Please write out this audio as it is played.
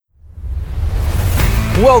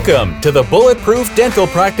Welcome to the Bulletproof Dental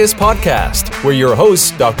Practice Podcast, where your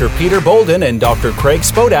hosts, Dr. Peter Bolden and Dr. Craig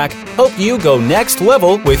Spodak, help you go next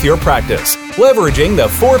level with your practice, leveraging the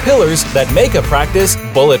 4 pillars that make a practice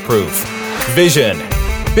bulletproof: vision,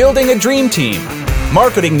 building a dream team,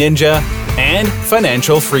 marketing ninja, and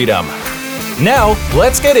financial freedom. Now,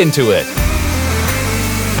 let's get into it.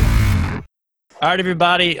 All right,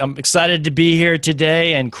 everybody. I'm excited to be here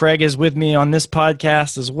today, and Craig is with me on this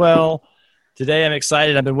podcast as well. Today, I'm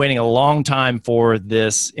excited. I've been waiting a long time for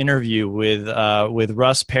this interview with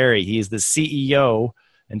Russ Perry. He's the CEO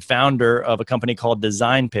and founder of a company called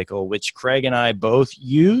Design Pickle, which Craig and I both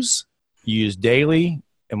use daily,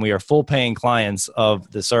 and we are full-paying clients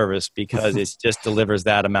of the service because it just delivers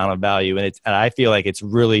that amount of value. And I feel like it's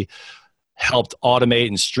really helped automate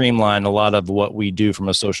and streamline a lot of what we do from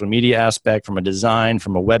a social media aspect, from a design,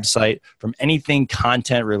 from a website, from anything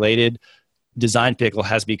content related. Design Pickle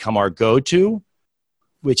has become our go-to,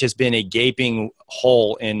 which has been a gaping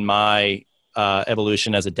hole in my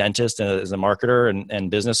evolution as a dentist and as a marketer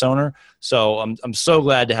and business owner. So I'm so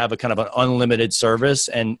glad to have a kind of an unlimited service.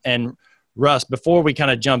 And Russ, before we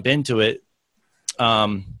kind of jump into it,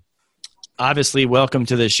 obviously welcome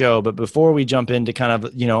to the show. But before we jump into kind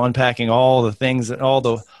of unpacking all the things, all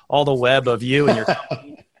the web of you and your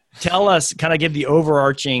company, tell us, kind of give the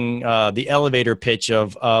overarching, the elevator pitch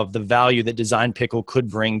of the value that Design Pickle could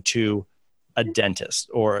bring to a dentist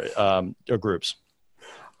or groups.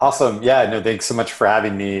 Awesome. Yeah, no, thanks so much for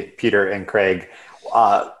having me, Peter and Craig.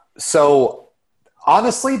 So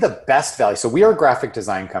honestly, the best value. So we are a graphic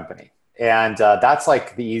design company, and that's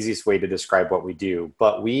like the easiest way to describe what we do,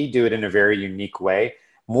 but we do it in a very unique way,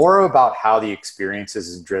 more about how the experience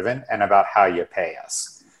is driven and about how you pay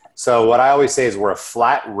us. So what I always say is we're a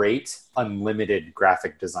flat rate, unlimited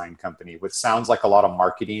graphic design company, which sounds like a lot of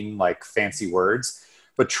marketing, like fancy words,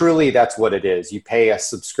 but truly that's what it is. You pay a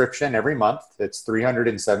subscription every month. It's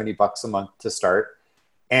 $370 a month to start.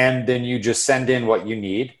 And then you just send in what you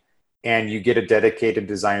need and you get a dedicated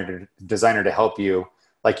designer to help you,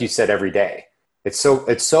 like you said, every day. It's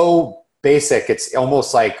so basic. It's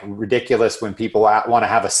almost like ridiculous when people want to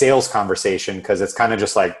have a sales conversation, because it's kind of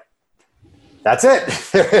just like, that's it.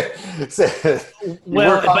 Well,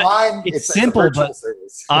 work online, it's simple, but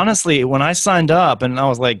service. Honestly, when I signed up and I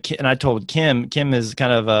was like, and I told Kim is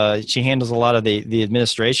kind of, she handles a lot of the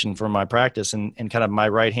administration for my practice and kind of my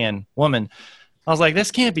right-hand woman. I was like,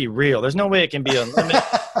 this can't be real. There's no way it can be unlimited.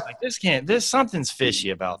 There's something's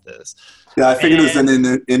fishy about this. Yeah, I figured it was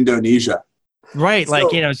in Indonesia. Right. So,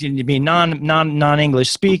 like, it's going to be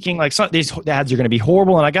non-English speaking. Like these ads are going to be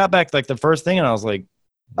horrible. And I got back like the first thing and I was like,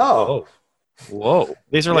 oh. Whoa,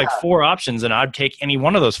 these are like 4 options and I'd take any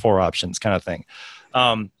one of those 4 options, kind of thing.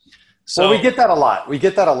 So we get that a lot.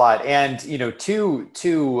 And,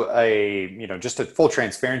 just a full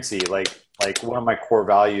transparency, like one of my core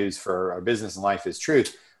values for our business and life is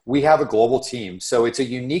truth. We have a global team. So it's a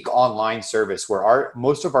unique online service where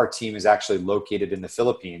most of our team is actually located in the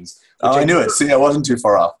Philippines. Oh, I knew it. See, I wasn't too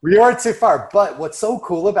far off. We aren't too far. But what's so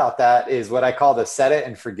cool about that is what I call the set it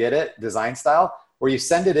and forget it design style, where you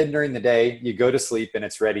send it in during the day, you go to sleep, and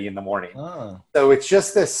it's ready in the morning. Oh. So it's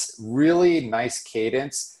just this really nice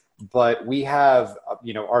cadence. But we have,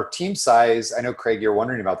 our team size, I know, Craig, you're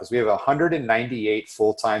wondering about this. We have 198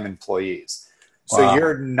 full-time employees. So wow.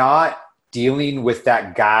 You're not dealing with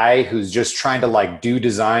that guy who's just trying to like do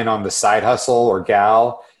design on the side hustle, or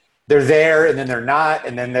gal. They're there and then they're not.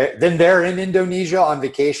 And then they're in Indonesia on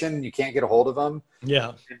vacation. You can't get a hold of them.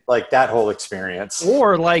 Yeah. Like that whole experience.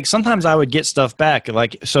 Or like sometimes I would get stuff back.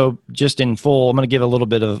 Like, so just in full, I'm going to give a little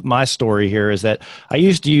bit of my story here, is that I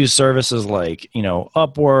used to use services like,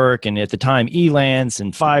 Upwork, and at the time Elance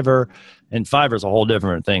and Fiverr. And Fiverr's a whole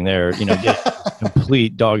different thing there, get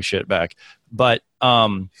complete dog shit back. But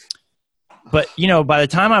by the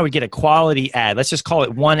time I would get a quality ad, let's just call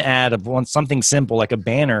it one ad of something simple like a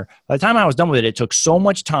banner. By the time I was done with it, it took so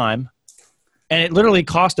much time, and it literally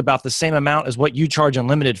cost about the same amount as what you charge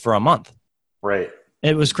unlimited for a month. Right.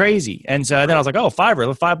 It was crazy. And so then I was like, oh,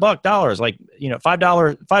 Fiverr, $5, like,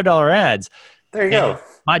 $5 ads. There you go.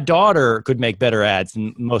 My daughter could make better ads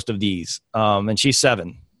than most of these. And she's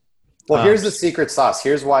 7. Well, here's the secret sauce.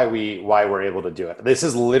 Here's why we're able to do it. This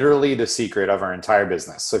is literally the secret of our entire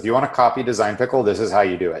business. So if you want to copy Design Pickle, this is how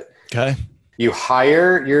you do it. Okay. You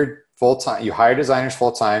hire designers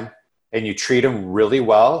full-time, and you treat them really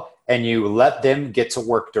well, and you let them get to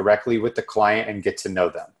work directly with the client and get to know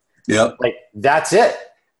them. Yep. Like that's it.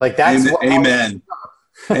 Like that's amen.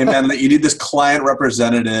 Amen. You need this client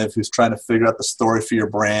representative who's trying to figure out the story for your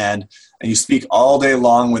brand, and you speak all day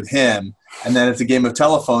long with him. And then it's a game of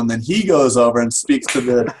telephone. Then he goes over and speaks to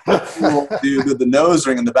the cool dude with the nose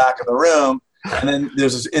ring in the back of the room. And then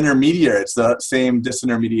there's this intermediary. It's the same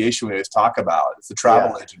disintermediation we always talk about. It's the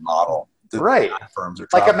travel agent model. Right. Firms are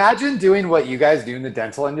like, imagine doing what you guys do in the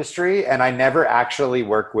dental industry, and I never actually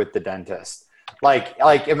work with the dentist. Like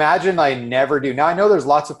imagine I never do. Now I know there's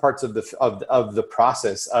lots of parts of the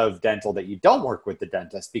process of dental that you don't work with the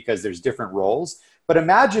dentist because there's different roles. But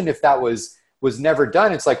imagine if that was never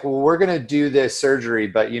done. It's like, well, we're going to do this surgery,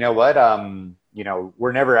 but you know what?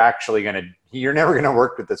 We're never actually going to. You're never going to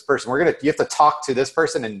work with this person. You have to talk to this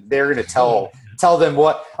person, and they're going to tell them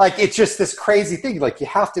what. Like, it's just this crazy thing. Like, you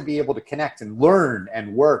have to be able to connect and learn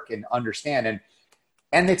and work and understand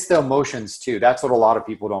and it's the emotions too. That's what a lot of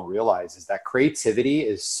people don't realize, is that creativity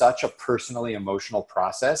is such a personally emotional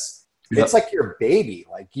process. Yep. It's like your baby.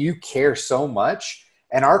 Like, you care so much.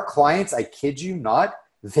 And our clients, I kid you not,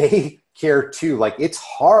 they care too. Like, it's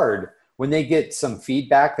hard when they get some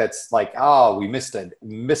feedback that's like, oh, we missed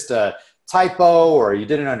a typo, or you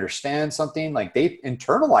didn't understand something. Like, they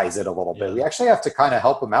internalize it a little bit. We actually have to kind of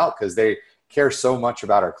help them out because they care so much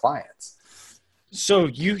about our clients. So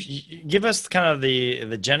you give us kind of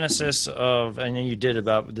the genesis of, I know you did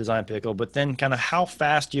about Design Pickle, but then kind of how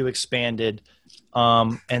fast you expanded,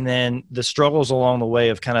 and then the struggles along the way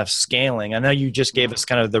of kind of scaling. I know you just gave us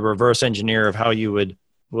kind of the reverse engineer of how you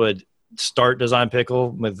would start Design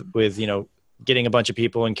Pickle with getting a bunch of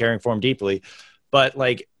people and caring for them deeply, but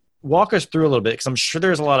like, walk us through a little bit, because I'm sure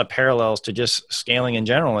there's a lot of parallels to just scaling in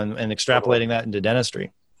general and extrapolating that into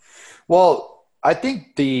dentistry. Well, I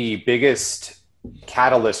think the biggest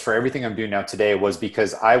catalyst for everything I'm doing now today was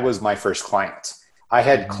because I was my first client. I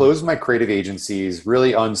had closed my creative agencies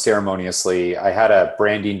really unceremoniously. I had a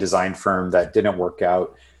branding design firm that didn't work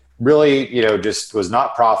out. Really, just was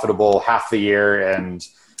not profitable half the year, and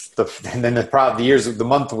then the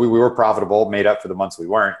month we were profitable made up for the months we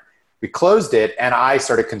weren't. We closed it, and I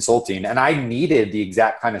started consulting, and I needed the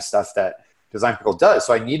exact kind of stuff that Design Pickle does.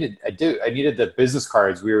 So I needed the business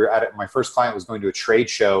cards. We were my first client was going to a trade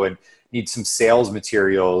show and need some sales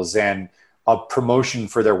materials and a promotion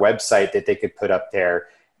for their website that they could put up there.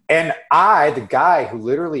 And the guy who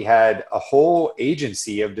literally had a whole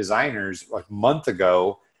agency of designers a month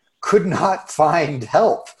ago, could not find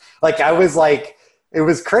help. Like, I was like, it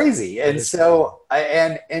was crazy. And so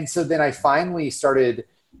then I finally started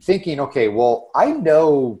thinking, okay, well, I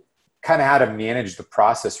know kind of how to manage the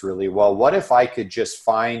process really well. What if I could just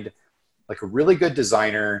find like a really good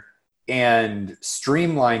designer and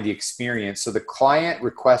streamline the experience, so the client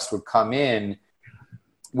request would come in,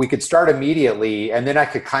 we could start immediately, and then I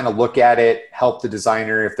could kind of look at it, help the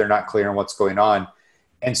designer if they're not clear on what's going on.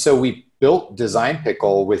 And so we built Design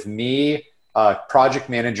Pickle with me, a project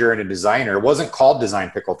manager, and a designer. It wasn't called Design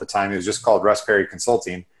Pickle at the time. It was just called Russ Perry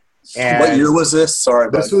Consulting. And what year was this? Sorry.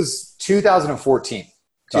 This was 2014.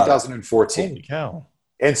 2014. Holy cow.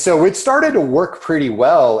 And so it started to work pretty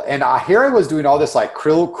well. And here I was doing all this like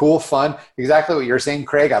cool fun, exactly what you're saying,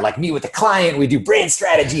 Craig. I like meet with the client. We do brand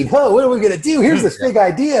strategy. Whoa, what are we going to do? Here's this big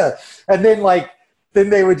idea. And then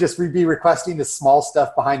they would just be requesting the small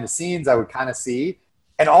stuff behind the scenes I would kind of see.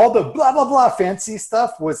 And all the blah, blah, blah fancy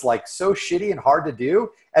stuff was like so shitty and hard to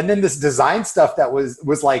do. And then this design stuff that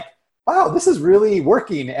was like, wow, this is really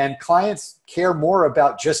working, and clients care more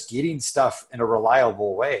about just getting stuff in a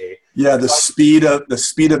reliable way. Yeah, the speed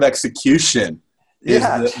of execution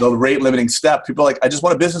is the rate limiting step. People are like, I just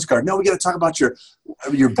want a business card. No, we got to talk about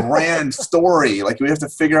your brand story. Like, we have to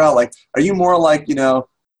figure out, like, are you more like,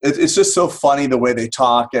 it's just so funny the way they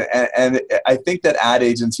talk. And I think that ad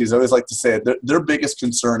agencies, I always like to say, their biggest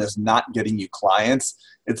concern is not getting you clients.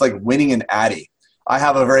 It's like winning an Addy. I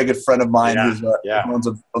have a very good friend of mine who owns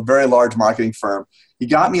a very large marketing firm. He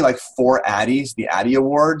got me like 4 Addies, the Addy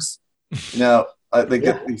Awards. They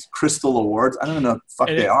get these crystal awards. I don't know what the fuck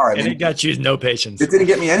they are. It got you no patience. It didn't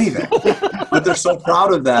get me anything. But they're so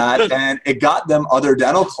proud of that. And it got them other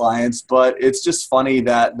dental clients. But it's just funny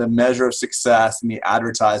that the measure of success in the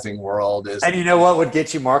advertising world is. And you know what would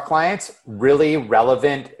get you more clients? Really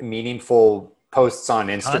relevant, meaningful posts on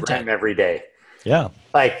Instagram every day. Yeah.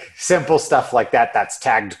 Like simple stuff like that that's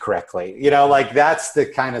tagged correctly. Like that's the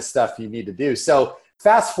kind of stuff you need to do. So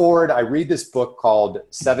fast forward, I read this book called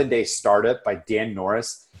 7-Day Startup by Dan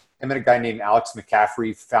Norris. Him and a guy named Alex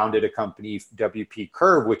McCaffrey founded a company, WP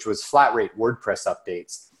Curve, which was flat rate WordPress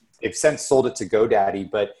updates. They've since sold it to GoDaddy,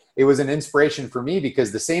 but it was an inspiration for me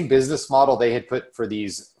because the same business model they had put for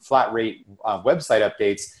these flat rate website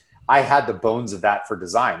updates, I had the bones of that for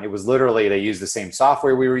design. It was literally, they used the same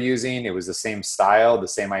software we were using. It was the same style, the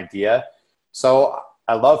same idea. So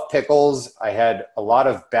I love pickles. I had a lot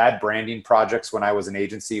of bad branding projects when I was an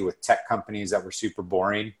agency with tech companies that were super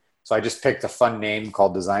boring. So I just picked a fun name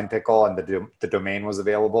called Design Pickle, and the domain was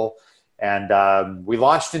available. And we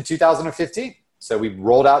launched in 2015. So we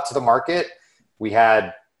rolled out to the market. We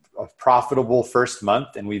had a profitable first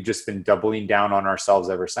month, and we've just been doubling down on ourselves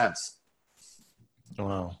ever since.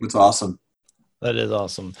 Wow. It's awesome. That is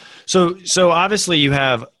awesome. So obviously you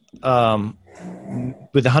have,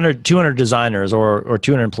 with 200 designers or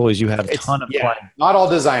 200 employees, you have a ton of clients. Not all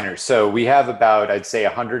designers. So we have about, I'd say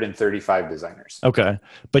 135 designers. Okay.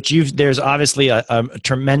 But there's obviously a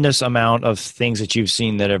tremendous amount of things that you've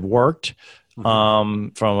seen that have worked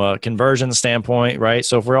from a conversion standpoint, right?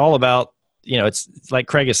 So if we're all about, it's like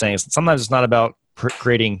Craig is saying, sometimes it's not about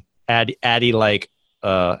creating addy like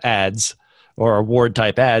ads or award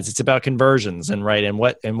type ads. It's about conversions and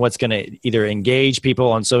what's going to either engage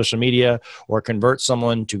people on social media or convert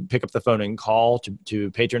someone to pick up the phone and call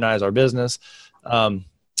to patronize our business.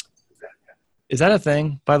 Is that a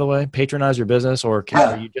thing, by the way? Patronize your business, or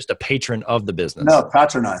are you just a patron of the business? No,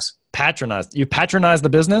 patronize. Patronize. You patronize the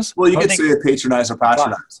business? Well, you could say patronize or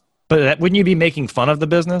patronize. But wouldn't you be making fun of the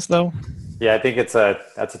business, though? Yeah, I think that's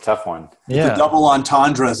a tough one. Yeah. It's a double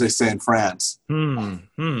entendre, as they say in France.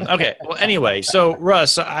 Okay. Well, anyway, so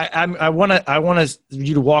Russ, I want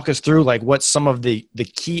you to walk us through like what some of the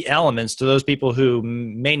key elements to those people who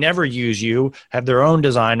may never use you, have their own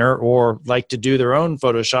designer, or like to do their own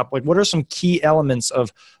Photoshop. Like, what are some key elements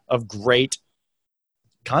of great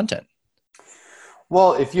content?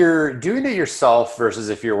 Well, if you're doing it yourself versus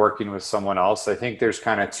if you're working with someone else, I think there's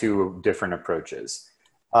kind of two different approaches.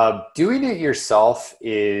 Doing it yourself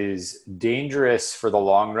is dangerous for the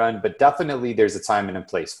long run, but definitely there's a time and a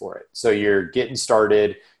place for it. So you're getting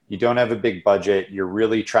started, you don't have a big budget, you're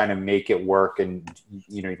really trying to make it work, and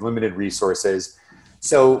limited resources.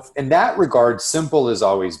 So in that regard, simple is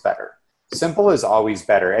always better. Simple is always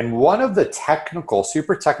better. And one of the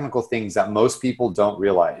super technical things that most people don't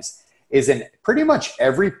realize is in pretty much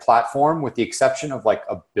every platform, with the exception of like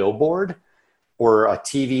a billboard or a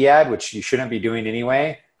TV ad, which you shouldn't be doing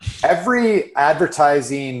anyway, every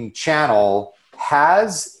advertising channel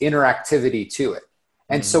has interactivity to it.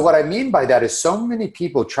 And so what I mean by that is so many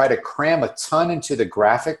people try to cram a ton into the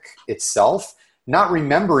graphic itself, not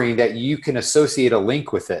remembering that you can associate a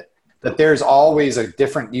link with it, that there's always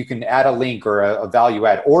you can add a link or a value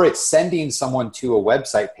add, or it's sending someone to a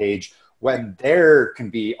website page when there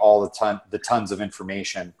can be all the tons of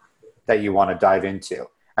information that you want to dive into.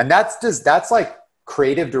 And that's like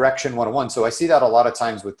creative direction 101. So I see that a lot of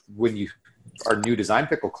times when you are new Design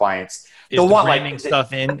Pickle clients. They'll want like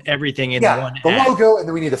stuff in everything in one the ad. logo, and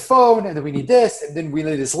then we need the phone, and then we need this, and then we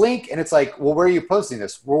need this link. And it's like, well, where are you posting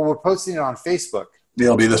this? Well, we're posting it on Facebook.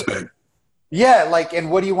 It'll be this big. Yeah,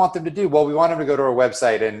 and what do you want them to do? Well, we want them to go to our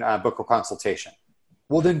website and book a consultation.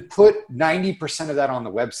 Well, then put 90% of that on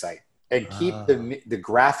the website and keep the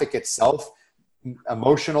graphic itself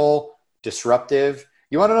emotional, disruptive.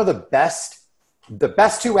 You want to know the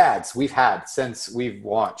best two ads we've had since we've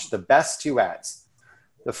launched? The best two ads.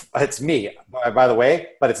 It's me, by the way,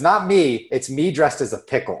 but it's not me. It's me dressed as a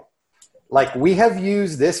pickle. Like, we have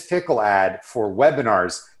used this pickle ad for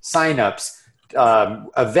webinars, signups,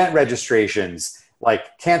 event registrations,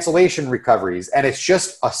 like cancellation recoveries, and it's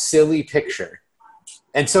just a silly picture.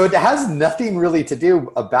 And so it has nothing really to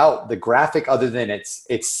do about the graphic other than it's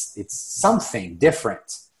something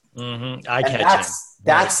different.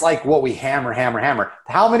 That's like what we hammer.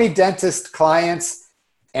 How many dentist clients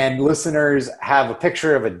and listeners have a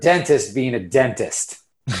picture of a dentist being a dentist?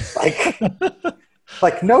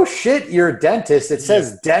 Like no shit, you're a dentist. It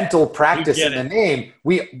says dental practice in the name.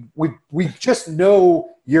 We just know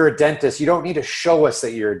you're a dentist. You don't need to show us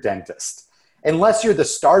that you're a dentist. Unless you're the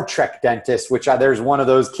Star Trek dentist, which there's one of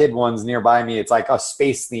those kid ones nearby me. It's like a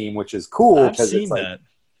space theme, which is cool. I've seen that.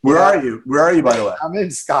 Where are you? Where are you, by the way? I'm in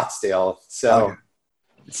Scottsdale.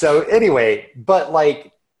 So anyway, but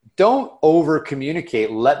like, don't over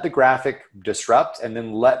communicate. Let the graphic disrupt, and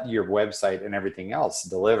then let your website and everything else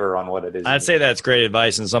deliver on what it is. I'd say that's great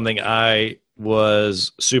advice, and something I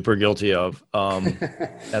was super guilty of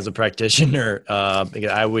as a practitioner.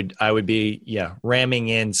 Because I would be ramming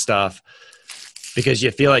in stuff because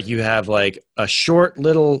you feel like you have like a short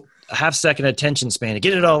little half-second attention span to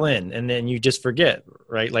get it all in, and then you just forget,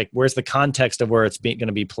 right? Like, where's the context of where it's going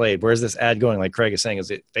to be played? Where's this ad going? Like Craig is saying,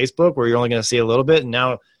 is it Facebook where you're only going to see a little bit, and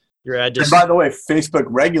now your ad just... And by the way, Facebook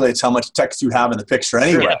regulates how much text you have in the picture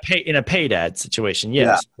anyway. In a paid ad situation,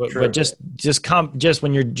 yes. Yeah, but just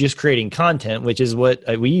when you're just creating content, which is what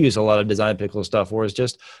we use a lot of Design Pickle stuff for, is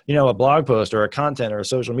just, a blog post or a content or a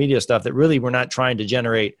social media stuff that really we're not trying to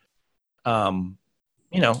generate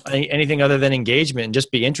anything other than engagement and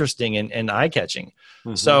just be interesting and eye-catching.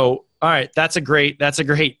 Mm-hmm. So, all right, that's a great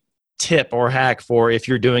tip or hack for if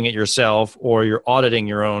you're doing it yourself or you're auditing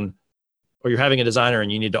your own, or you're having a designer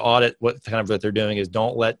and you need to audit what they're doing, is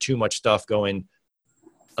don't let too much stuff go in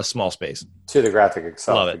a small space. To the graphic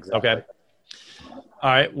itself. Love it. Exactly. Okay.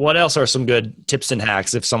 All right. What else are some good tips and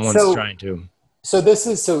hacks if someone's trying to?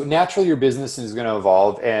 So naturally your business is going to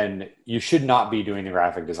evolve, and you should not be doing the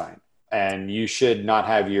graphic design, and you should not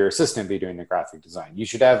have your assistant be doing the graphic design. You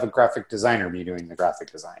should have a graphic designer be doing the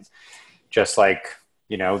graphic design. Just like,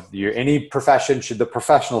 any profession the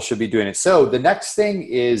professional should be doing it. So the next thing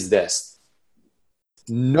is this: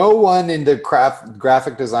 no one in the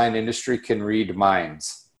graphic design industry can read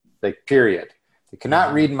minds, period. They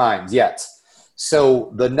cannot read minds yet.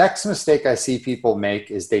 So the next mistake I see people make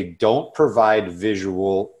is they don't provide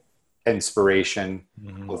visual inspiration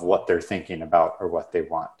of what they're thinking about or what they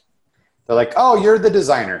want. They're like, oh, you're the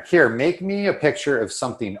designer. Here, make me a picture of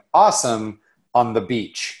something awesome on the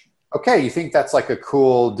beach. Okay, you think that's like a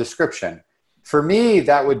cool description. For me,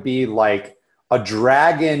 that would be like a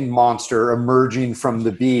dragon monster emerging from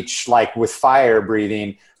the beach, like with fire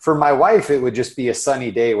breathing. For my wife, it would just be a sunny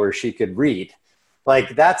day where she could read.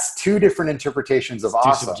 Like, that's two different interpretations of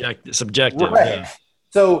awesome. Subjective. Right.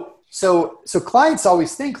 Yeah. So clients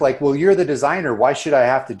always think like, well, you're the designer. Why should I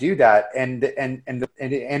have to do that? And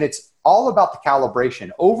it's all about the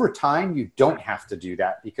calibration. Over time, you don't have to do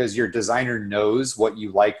that because your designer knows what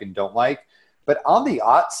you like and don't like. But on the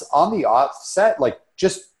offset, like,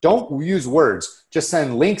 just don't use words. Just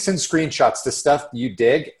send links and screenshots to stuff you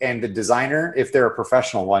dig, and the designer, if they're a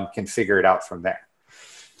professional one, can figure it out from there.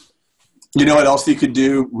 You know what else you could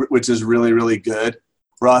do, which is really, really good,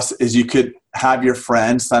 Russ, is you could have your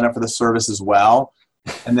friend sign up for the service as well.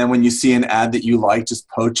 And then when you see an ad that you like, just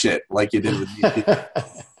poach it like you did with me.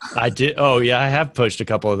 I did. Oh, yeah. I have poached a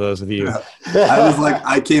couple of those with you.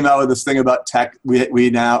 I came out with this thing about tech. We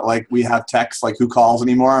now, we have text, who calls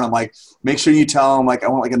anymore. And I'm like, make sure you tell them, I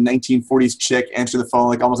want a 1940s chick, answer the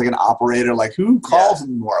phone, almost like an operator. Who calls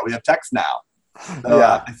anymore? We have text now. So,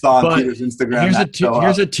 I saw on Peter's Instagram.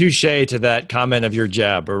 Here's a touche to that comment of your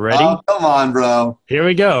jab. Are ready? Oh, come on, bro. Here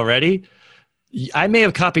we go. Ready? I may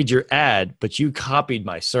have copied your ad, but you copied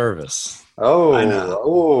my service. Oh, I know.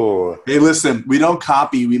 Oh. Hey, listen, we don't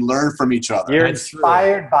copy. We learn from each other. You're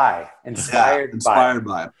inspired by. Inspired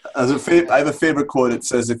by. I have a favorite quote. It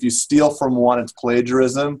says, if you steal from one, it's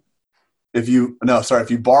plagiarism. If you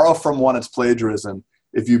borrow from one, it's plagiarism.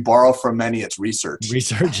 If you borrow from many, it's research.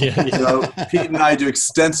 Research, yeah. So Pete and I do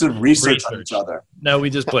extensive research on each other. No, we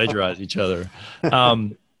just plagiarize each other.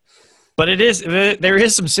 But there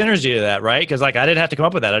is some synergy to that, right? Because I didn't have to come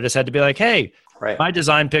up with that. I just had to be like, hey, my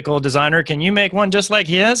Design Pickle designer, can you make one just like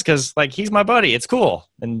his? Because he's my buddy. It's cool.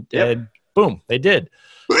 And boom, they did.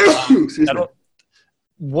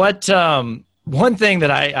 One thing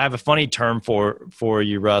that I have a funny term for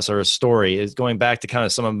you, Russ, or a story, is going back to kind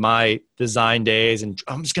of some of my design days, and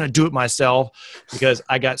I'm just going to do it myself because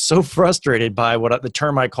I got so frustrated by the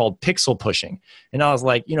term I called pixel pushing. And I was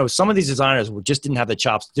like, some of these designers just didn't have the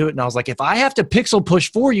chops to do it. And I was like, if I have to pixel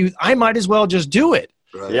push for you, I might as well just do it.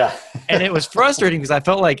 Right. Yeah. And it was frustrating because I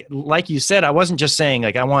felt like you said, I wasn't just saying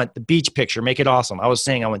I want the beach picture, make it awesome. I was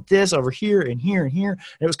saying I want this over here and here and here. And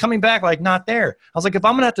it was coming back not there. I was like, if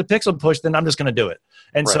I'm going to have to pixel push, then I'm just going to do it.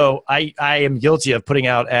 And so I am guilty of putting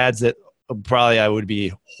out ads that probably I would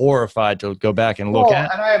be horrified to go back and look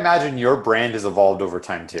at. And I imagine your brand has evolved over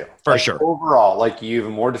time too. For sure. Overall, you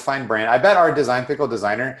have a more defined brand. I bet our Design Pickle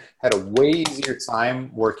designer had a way easier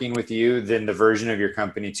time working with you than the version of your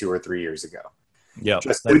company 2 or 3 years ago. Yeah.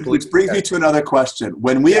 Which brings me to another question.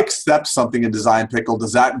 When we accept something in Design Pickle,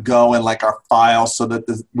 does that go in our file so that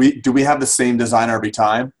do we have the same designer every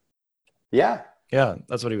time? Yeah. Yeah,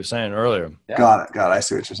 that's what he was saying earlier. Yeah. Got it. I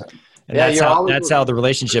see what you're saying. And that's how the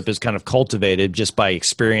relationship is kind of cultivated, just by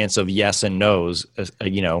experience of yes and no's.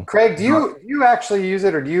 Craig, do you actually use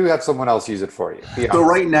it, or do you have someone else use it for you? So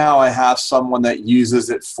right now I have someone that uses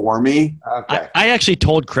it for me. Okay. I actually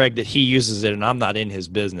told Craig that he uses it, and I'm not in his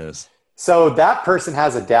business. So that person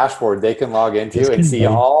has a dashboard they can log into and see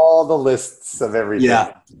all the lists of everything.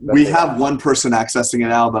 Yeah, we have one person accessing it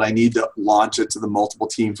now, but I need to launch it to the multiple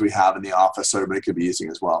teams we have in the office so everybody could be using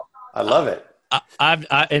it as well. I love it. I've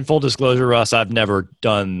in full disclosure, Russ, I've never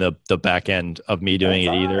done the back end of me doing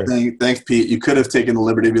it either. Thanks, Pete. You could have taken the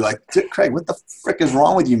liberty to be like, Craig, what the frick is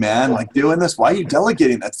wrong with you, man? Doing this? Why are you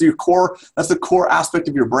delegating? That's the core aspect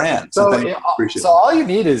of your brand. So all you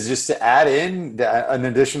need is just to add in an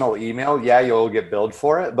additional email. Yeah, you'll get billed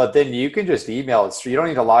for it, but then you can just email it. You don't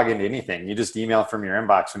need to log into anything. You just email from your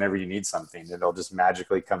inbox whenever you need something. It'll just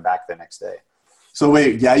magically come back the next day. So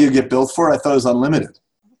wait, yeah, you get billed for it? I thought it was unlimited.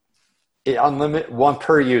 Unlimited, one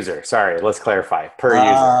per user. Sorry, let's clarify. Per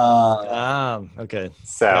user. Okay.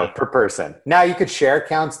 So per person. Now you could share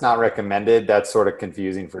accounts, not recommended. That's sort of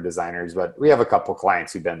confusing for designers, but we have a couple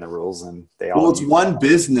clients who bend the rules and they all. Well, it's one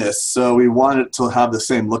business, so we want it to have the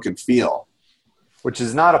same look and feel. Which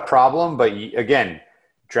is not a problem, but again,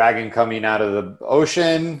 dragon coming out of the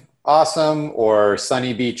ocean, awesome, or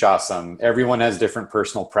sunny beach, awesome. Everyone has different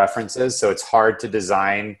personal preferences, so it's hard to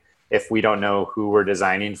design if we don't know who we're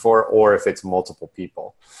designing for or if it's multiple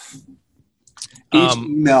people. Each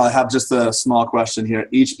email, I have just a small question here.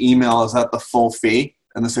 Each email, is that the full fee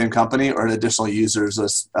in the same company, or an additional user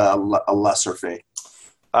is a lesser fee?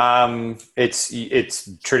 It's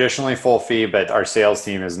traditionally full fee, but our sales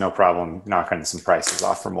team is no problem knocking some prices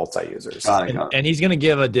off for multi-users. And he's going to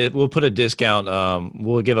give we'll put a discount.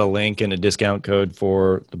 We'll give a link and a discount code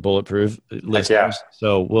for the Bulletproof listeners. Yeah.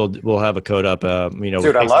 So we'll have a code up.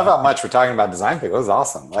 Dude, I love how much we're talking about design pick. It was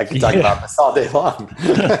awesome. I could talk about this all day long.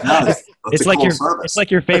 It's like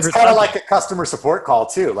your favorite. It's kind of like a customer support call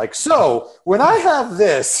too. Like, so when I have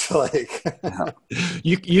this, like,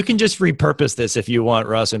 you can just repurpose this if you want,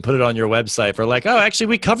 Russ, and put it on your website for like, oh, actually,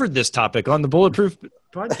 we covered this topic on the Bulletproof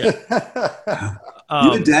podcast.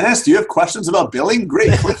 You a dentist? Do you have questions about billing?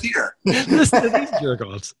 Great, click here. Listen to these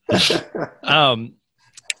jerk-offs.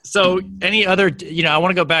 So any other, I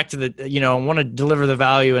want to go back to the, I want to deliver the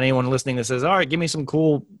value, and anyone listening that says, all right, give me some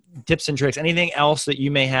cool tips and tricks. Anything else that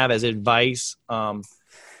you may have as advice?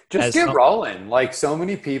 Just get rolling. Like, so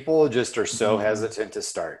many people just are so hesitant to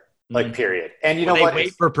start. Like, period. And you know what? They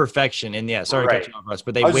wait for perfection. And sorry to cut you off, Russ,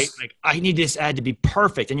 but they wait like, I need this ad to be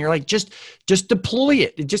perfect. And you're like, just deploy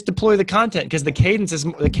it. Just deploy the content, because the cadence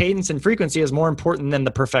and frequency is more important than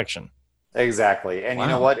the perfection. Exactly. And you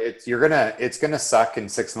know what? It's going to suck in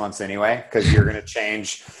 6 months anyway, because you're going to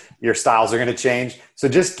change. Your styles are going to change. So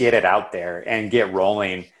just get it out there and get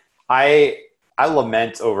rolling. I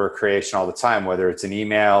lament over creation all the time, whether it's an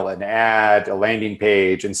email, an ad, a landing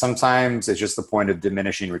page, and sometimes it's just the point of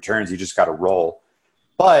diminishing returns. You just got to roll.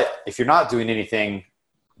 But if you're not doing anything,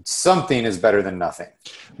 something is better than nothing.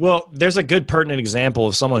 Well, there's a good pertinent example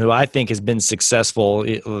of someone who I think has been successful,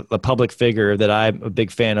 a public figure that I'm a big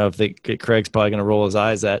fan of, that Craig's probably going to roll his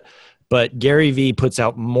eyes at. But Gary Vee puts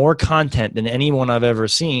out more content than anyone I've ever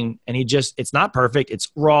seen. And it's not perfect.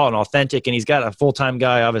 It's raw and authentic. And he's got a full-time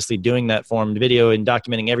guy, obviously, doing that for him, video and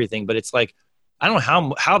documenting everything. But it's like, I don't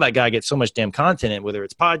know how that guy gets so much damn content in, whether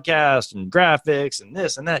it's podcast and graphics and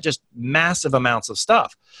this and that, just massive amounts of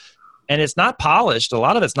stuff. And it's not polished. A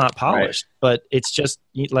lot of it's not polished, but it's just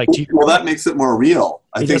like. Well, that makes it more real.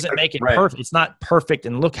 It doesn't make it perfect. It's not perfect.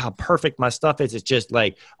 And look how perfect my stuff is. It's just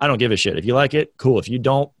like, I don't give a shit. If you like it, cool. If you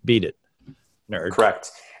don't, beat it. Nerd.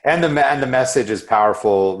 Correct. And the message is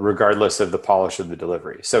powerful regardless of the polish of the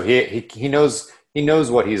delivery. So he knows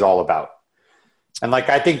what he's all about. And like,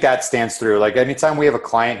 I think that stands through. Like, anytime we have a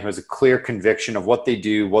client who has a clear conviction of what they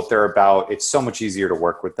do, what they're about, it's so much easier to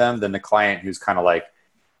work with them than the client who's kind of like,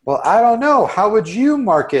 well, I don't know. How would you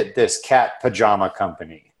market this cat pajama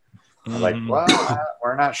company? Like, well,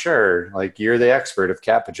 we're not sure. Like, you're the expert of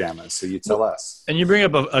cat pajamas, so you tell us. And you bring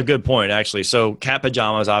up a good point, actually. So cat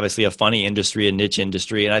pajamas, obviously a funny industry, a niche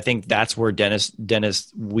industry. And I think that's where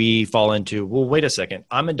dentists, we fall into, well, wait a second.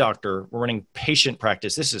 I'm a doctor. We're running patient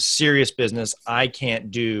practice. This is serious business. I can't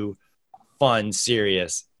do fun,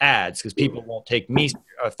 serious ads because people won't take me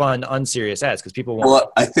fun, unserious ads because people won't.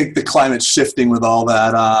 Well, I think the climate's shifting with all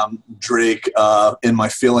that Drake In My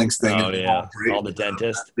Feelings thing. Oh, yeah. All the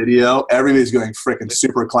dentist video. Everybody's going freaking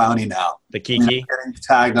super clowny now. The Kiki. Getting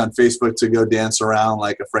tagged on Facebook to go dance around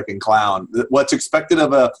like a freaking clown. What's expected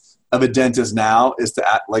of a dentist now is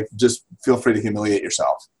to act like, just feel free to humiliate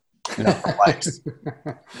yourself.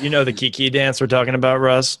 You know the Kiki dance we're talking about,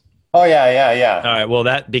 Russ? Oh, yeah. All right. Well,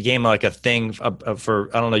 that became like a thing for,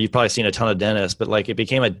 I don't know, you've probably seen a ton of dentists, but like it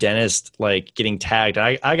became a dentist like getting tagged.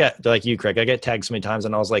 I got, like you, Craig, I get tagged so many times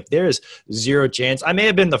and I was like, there's zero chance. I may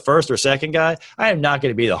have been the first or second guy. I am not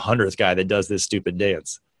going to be the 100th guy that does this stupid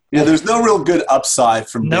dance. Yeah, there's no real good upside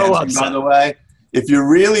from dancing, by the way. If you're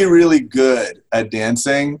really, really good at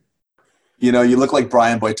dancing, you look like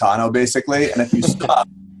Brian Boitano, basically. And if you stop,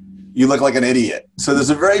 you look like an idiot. So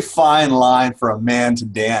there's a very fine line for a man to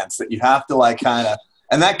dance that you have to like kind of,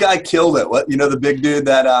 and that guy killed it. What, the big dude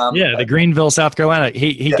that, the Greenville, South Carolina.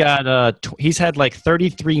 He got, he's had like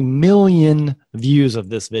 33 million views of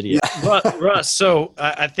this video. Yeah. Russ, so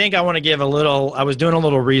I think I want to give I was doing a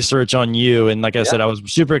little research on you. And like I said, I was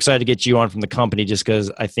super excited to get you on from the company just because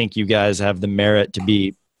I think you guys have the merit to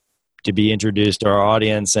be to be introduced to our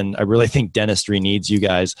audience. And I really think dentistry needs you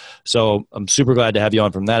guys. So I'm super glad to have you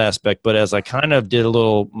on from that aspect. But as I kind of did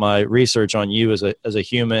my research on you as a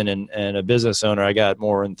human and a business owner, I got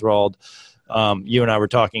more enthralled. You and I were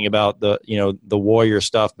talking about the warrior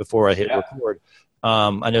stuff before I hit record.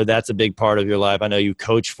 I know that's a big part of your life. I know you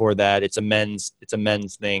coach for that. It's a men's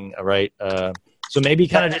thing, right? So maybe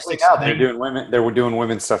kind of just they're doing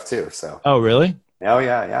women's stuff too. So. Oh, really? Oh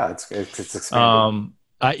yeah. It's expanding.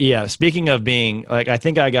 Yeah. Speaking of being I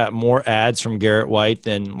think I got more ads from Garrett White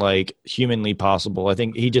than humanly possible. I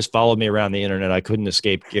think he just followed me around the internet. I couldn't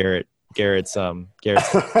escape Garrett's. So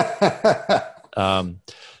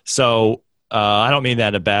I don't mean that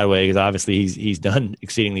in a bad way, because obviously he's done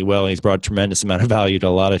exceedingly well and he's brought a tremendous amount of value to a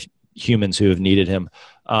lot of humans who have needed him.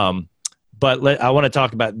 But I want to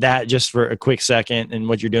talk about that just for a quick second and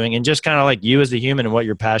what you're doing, and just kind of you as a human and what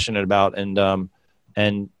you're passionate about. And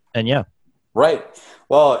yeah. Right.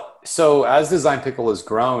 Well, so as Design Pickle has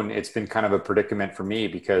grown, it's been kind of a predicament for me,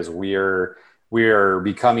 because we are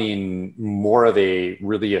becoming more of a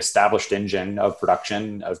really established engine of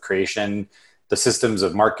production, of creation. The systems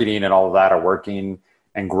of marketing and all of that are working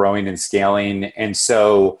and growing and scaling. And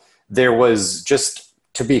so there was, just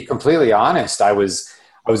to be completely honest, I was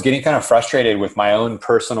getting kind of frustrated with my own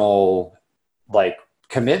personal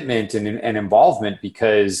commitment and involvement,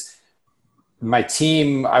 because my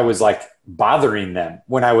team, I was bothering them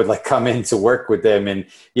when I would come in to work with them and,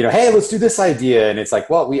 hey, let's do this idea. And it's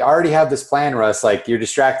well, we already have this plan, Russ, you're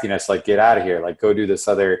distracting us, get out of here, go do this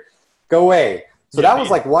go away. So that was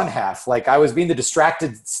one half. I was being the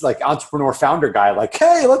distracted entrepreneur founder guy,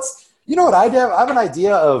 hey, you know what I do? I have an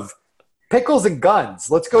idea of pickles and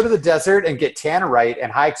guns. Let's go to the desert and get tannerite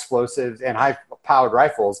and high explosives and high powered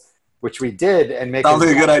rifles, which we did, and make sounds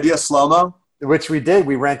like a good idea. Slow-mo? Which we did.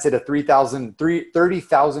 We rented a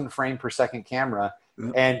 30,000 frame per second camera.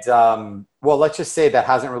 Mm-hmm. And well, let's just say that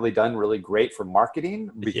hasn't really done really great for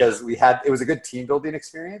marketing, because it was a good team building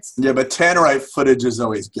experience. Yeah, but tannerite footage is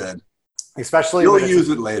always good. Especially you'll use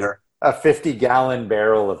it later. A 50-gallon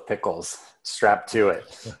barrel of pickles strapped to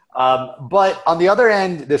it. But on the other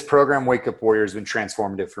end, this program, Wake Up Warrior, has been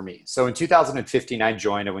transformative for me. So in 2015, I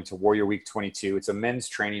joined. I went to Warrior Week 22. It's a men's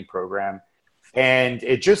training program. And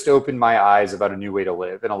it just opened my eyes about a new way to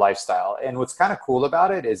live and a lifestyle. And what's kind of cool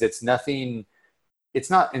about it is it's not insane.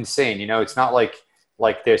 It's not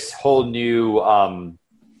like this whole new, all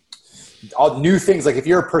new things. If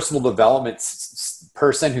you're a personal development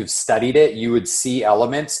person who's studied it, you would see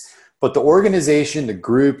elements. But the organization, the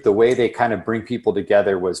group, the way they kind of bring people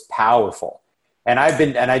together was powerful. And I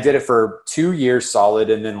did it for 2 years solid.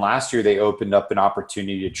 And then last year they opened up an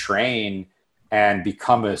opportunity to train and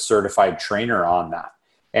become a certified trainer on that.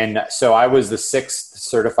 And so I was the 6th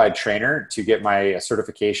certified trainer to get my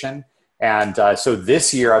certification. And so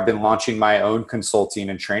this year I've been launching my own consulting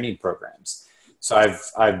and training programs. So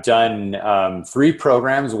I've done 3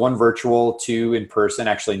 programs, 1 virtual, 2 in person.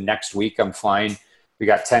 Actually, next week I'm flying. We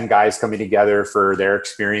got 10 guys coming together for their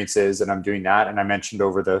experiences, and I'm doing that. And I mentioned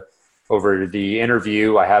over the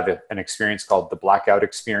interview, I have an experience called the Blackout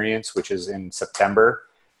Experience, which is in September.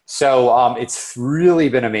 So it's really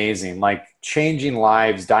been amazing, changing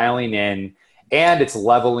lives, dialing in, and it's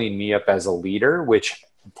leveling me up as a leader, which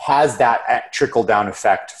has that trickle down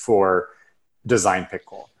effect for Design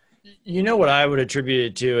Pickle. You know what I would attribute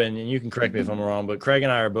it to, and you can correct me if I'm wrong, but Craig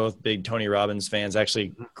and I are both big Tony Robbins fans.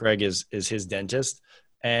 Actually, Craig is his dentist.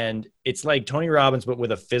 And it's like Tony Robbins, but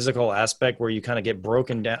with a physical aspect where you kind of get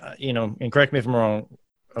broken down, and correct me if I'm wrong,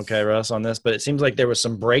 okay, Russ, on this, but it seems like there was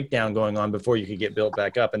some breakdown going on before you could get built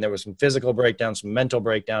back up. And there was some physical breakdown, some mental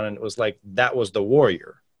breakdown. And it was that was the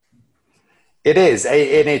warrior. It is.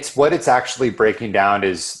 And it's what it's actually breaking down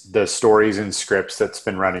is the stories and scripts that's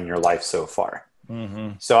been running your life so far.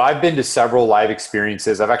 Mm-hmm. So I've been to several live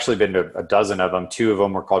experiences. I've actually been to a dozen of them. 2 of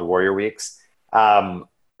them were called Warrior Weeks. I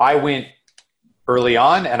went early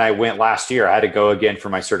on and I went last year. I had to go again for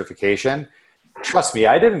my certification. Trust me,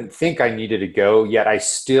 I didn't think I needed to go, yet I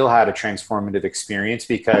still had a transformative experience,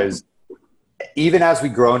 because even as we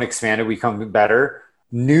grow and expand and we become better,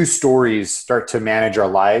 new stories start to manage our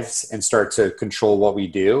lives and start to control what we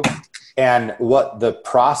do. And what the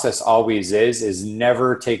process always is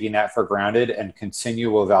never taking that for granted, and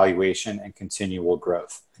continual evaluation and continual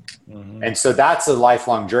growth. Mm-hmm. And so that's a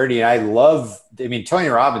lifelong journey. And Tony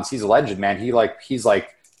Robbins, he's a legend, man. He's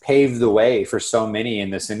paved the way for so many in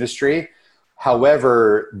this industry.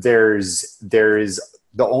 However, there's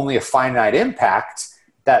only a finite impact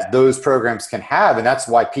that those programs can have. And that's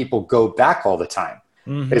why people go back all the time.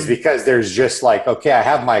 Mm-hmm. Is because there's just okay, I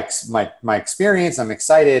have my experience. I'm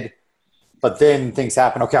excited. But then things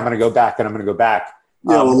happen. Okay, I'm going to go back and I'm going to go back.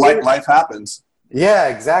 life happens. Yeah,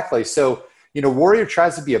 exactly. So, Warrior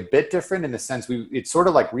tries to be a bit different in the sense it's sort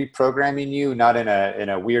of like reprogramming you, not in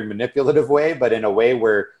a weird manipulative way, but in a way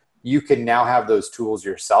where you can now have those tools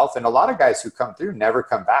yourself. And a lot of guys who come through never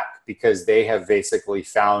come back because they have basically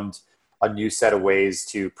found a new set of ways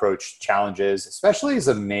to approach challenges, especially as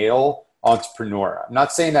a male entrepreneur. I'm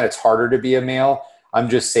not saying that it's harder to be a male. I'm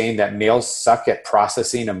just saying that males suck at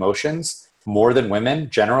processing emotions more than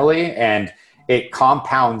women generally, and it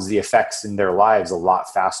compounds the effects in their lives a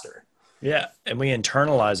lot faster. Yeah, and we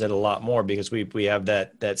internalize it a lot more because we have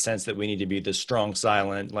that sense that we need to be the strong,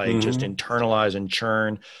 silent, just internalize and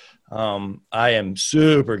churn. I am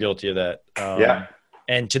super guilty of that.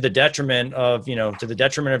 And to the detriment of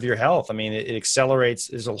your health. I mean, it accelerates.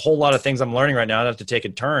 There's a whole lot of things I'm learning right now. I have to take a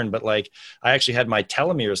turn, but I actually had my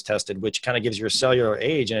telomeres tested, which kind of gives your cellular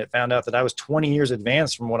age. And it found out that I was 20 years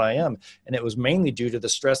advanced from what I am. And it was mainly due to the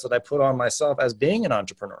stress that I put on myself as being an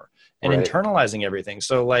entrepreneur and internalizing everything.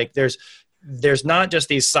 So there's not just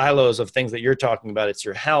these silos of things that you're talking about. It's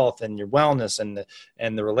your health and your wellness and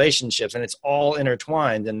the relationships, and it's all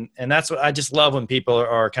intertwined. And that's what I just love when people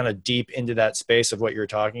are kind of deep into that space of what you're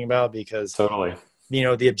talking about, because totally,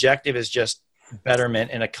 the objective is just betterment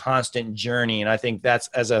and a constant journey. And I think that's,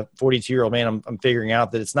 as a 42-year-old man, I'm figuring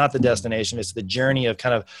out that it's not the destination. It's the journey of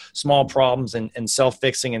kind of small problems and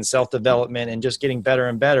self-fixing and self-development, and just getting better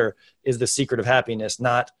and better is the secret of happiness,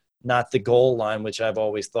 not the goal line, which I've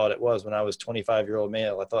always thought it was when I was 25-year-old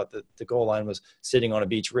male. I thought that the goal line was sitting on a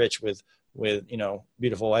beach rich with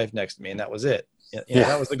beautiful wife next to me. And that was it.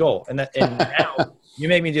 That was the goal. And now you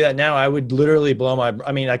make me do that now, I would literally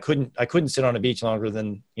I couldn't sit on a beach longer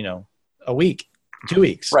than, a week, 2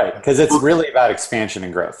 weeks. Right. Because it's really about expansion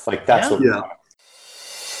and growth. That's what. Yeah.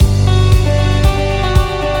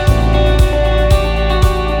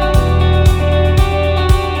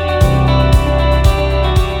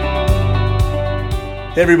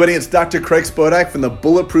 Hey everybody, it's Dr. Craig Spodak from the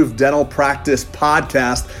Bulletproof Dental Practice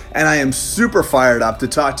Podcast, and I am super fired up to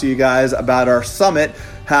talk to you guys about our summit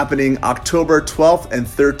happening October 12th and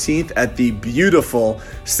 13th at the beautiful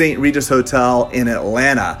St. Regis Hotel in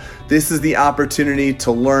Atlanta. This is the opportunity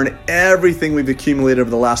to learn everything we've accumulated over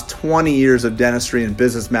the last 20 years of dentistry and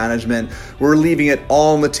business management. We're leaving it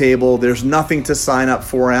all on the table. There's nothing to sign up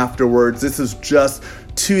for afterwards. This is just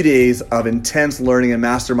 2 days of intense learning and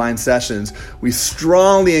mastermind sessions. We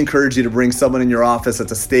strongly encourage you to bring someone in your office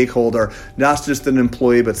that's a stakeholder, not just an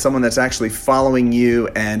employee, but someone that's actually following you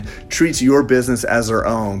and treats your business as their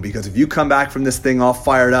own. Because if you come back from this thing all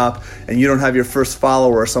fired up and you don't have your first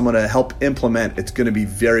follower or someone to help implement, it's going to be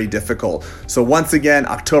very difficult. So once again,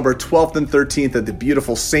 October 12th and 13th at the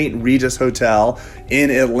beautiful St. Regis Hotel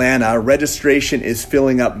in Atlanta. Registration is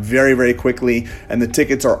filling up very, very quickly, and the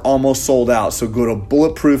tickets are almost sold out. So go to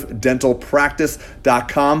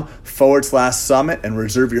bulletproofdentalpractice.com/summit and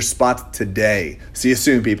reserve your spot today. See you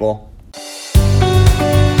soon, people.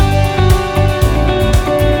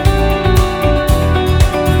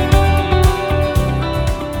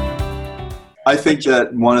 I think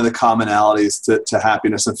that one of the commonalities to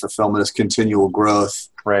happiness and fulfillment is continual growth.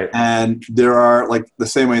 Right. And there are, the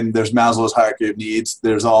same way there's Maslow's hierarchy of needs,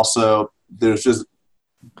 there's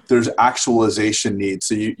actualization needs.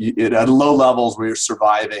 So you at low levels where you're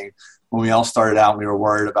surviving, when we all started out, we were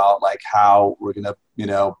worried about how we're going to,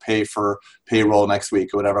 pay for payroll next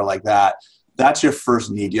week or whatever like that. That's your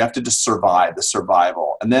first need. You have to just survive, the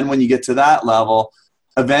survival. And then when you get to that level,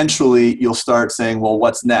 eventually you'll start saying, well,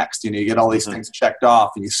 what's next? You get all these things checked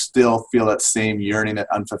off, and you still feel that same yearning, that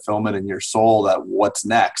unfulfillment in your soul, that what's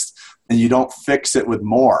next? And you don't fix it with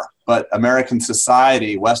more. But American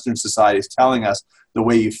society, Western society is telling us the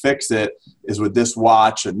way you fix it is with this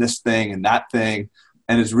watch and this thing and that thing.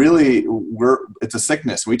 And it's really, it's a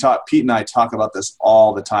sickness. Pete and I talk about this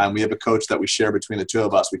all the time. We have a coach that we share between the two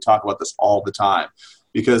of us. We talk about this all the time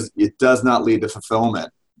because it does not lead to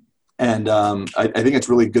fulfillment. And I think it's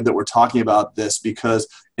really good that we're talking about this, because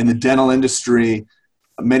in the dental industry,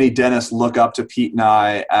 many dentists look up to Pete and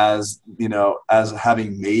I as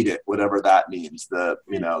having made it, whatever that means, that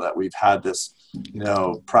we've had this,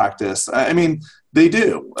 practice. I mean, they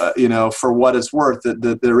do, for what it's worth,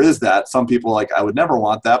 that there is that. Some people I would never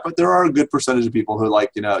want that, but there are a good percentage of people who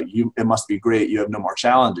it must be great. You have no more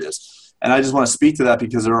challenges. And I just want to speak to that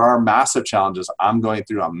because there are massive challenges. I'm going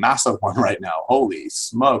through a massive one right now. Holy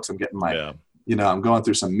smokes. I'm getting I'm going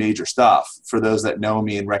through some major stuff. For those that know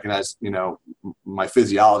me and recognize, my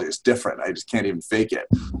physiology is different. I just can't even fake it.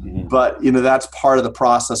 Mm-hmm. But, that's part of the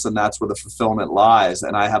process, and that's where the fulfillment lies.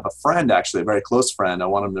 And I have a friend, actually, a very close friend. I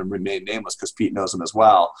want him to remain nameless because Pete knows him as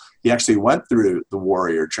well. He actually went through the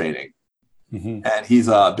Warrior training. And he's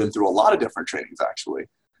been through a lot of different trainings, actually.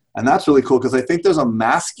 And that's really cool because I think there's a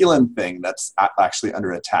masculine thing that's actually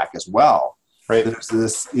under attack as well. Right. There's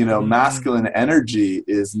this, masculine energy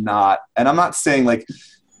is not, and I'm not saying like,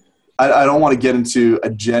 I don't want to get into a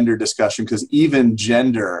gender discussion because even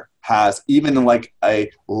gender has, even like a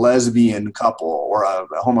lesbian couple or a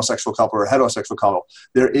homosexual couple or a heterosexual couple,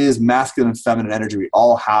 there is masculine and feminine energy. We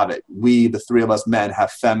all have it. We, the three of us men,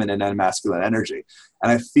 have feminine and masculine energy.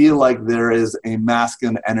 And I feel like there is a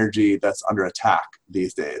masculine energy that's under attack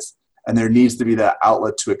these days. And there needs to be that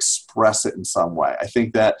outlet to express it in some way. I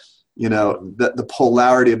think that, the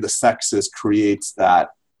polarity of the sexes creates that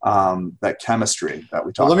chemistry that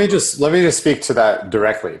we talk about. Let me just speak to that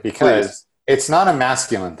directly because Please. It's not a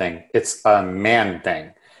masculine thing. It's a man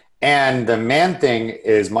thing. And the man thing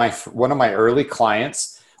is one of my early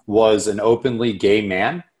clients was an openly gay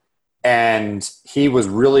man. And he was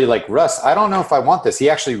really like, Russ, I don't know if I want this. He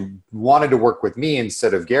actually wanted to work with me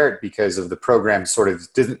instead of Garrett because of the program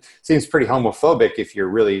seems pretty homophobic if you're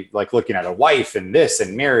really like looking at a wife and this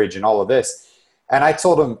and marriage and all of this. And I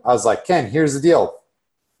told him, I was like, Ken, here's the deal.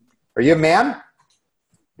 Are you a man?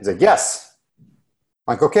 He's like, yes.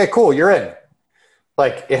 I'm like, okay, cool. You're in.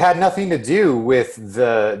 Like it had nothing to do with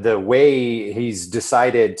the way he's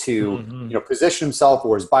decided to, position himself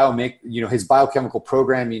or his biochemical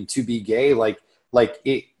programming to be gay. Like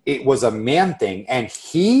it was a man thing and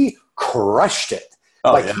he crushed it.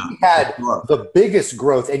 He had the biggest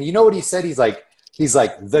growth. And you know what he said? He's like,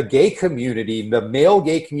 the gay community, the male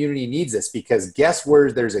gay community needs this because guess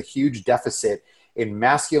where there's a huge deficit in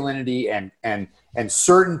masculinity and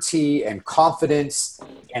certainty and confidence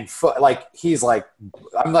and he's like,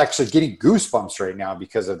 I'm actually getting goosebumps right now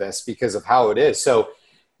because of this, because of how it is. So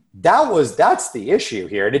that's the issue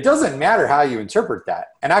here. And it doesn't matter how you interpret that.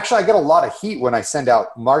 And actually I get a lot of heat when I send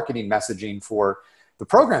out marketing messaging for the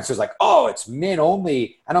program. So it's like, oh, it's men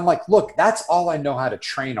only. And I'm like, look, that's all I know how to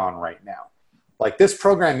train on right now. Like this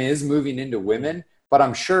program is moving into women, but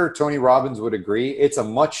I'm sure Tony Robbins would agree. It's a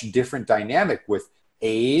much different dynamic with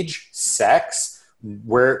age, sex,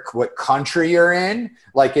 what country you're in.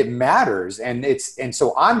 Like it matters. And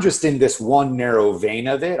so I'm just in this one narrow vein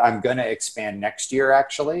of it. I'm going to expand next year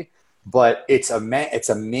actually, but it's a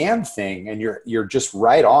man thing. And you're just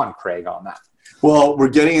right on, Craig, on that. Well, we're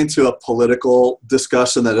getting into a political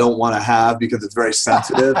discussion that I don't want to have because it's very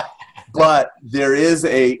sensitive, but there is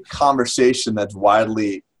a conversation that's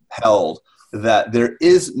widely held that there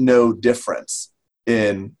is no difference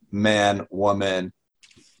in man, woman,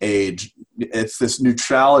 age. It's this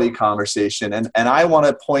neutrality conversation. And I want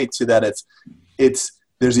to point to that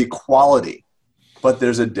there's equality, but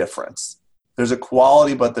there's a difference. There's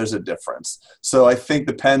equality, but there's a difference. So I think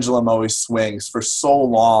the pendulum always swings. For so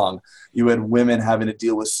long, you had women having to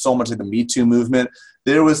deal with so much of the Me Too movement.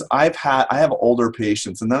 I have older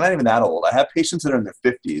patients, and they're not even that old. I have patients that are in their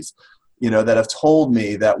 50s, that have told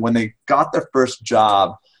me that when they got their first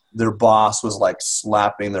job, their boss was like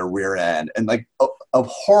slapping their rear end and like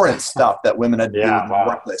abhorrent stuff that women had to do in the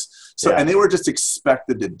workplace. So, and they were just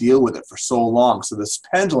expected to deal with it for so long. So this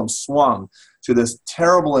pendulum swung to this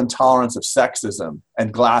terrible intolerance of sexism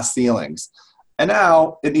and glass ceilings. And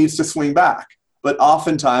now it needs to swing back. But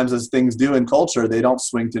oftentimes, as things do in culture, they don't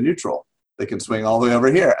swing to neutral. They can swing all the way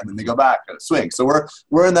over here and then they go back and swing. So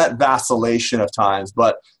we're in that vacillation of times.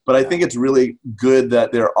 But I think it's really good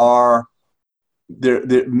that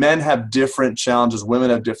men have different challenges, women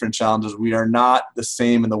have different challenges. We are not the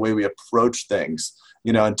same in the way we approach things.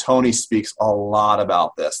 And Tony speaks a lot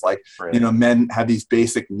about this. Like, men have these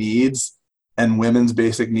basic needs and women's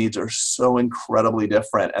basic needs are so incredibly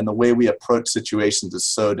different. And the way we approach situations is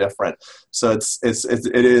so different. So it's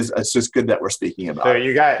just good that we're speaking about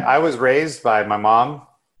it. I was raised by my mom,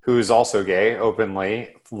 who's also gay,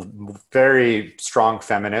 openly, very strong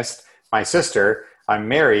feminist. My sister, I'm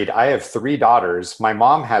married. I have 3 daughters. My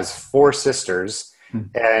mom has 4 sisters,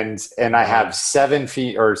 and I have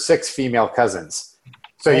 6 female cousins.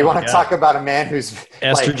 So you want to talk about a man who's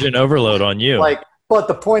estrogen overload on you. But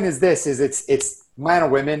the point is this: it's man or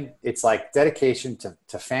women. It's like dedication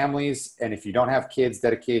to families, and if you don't have kids,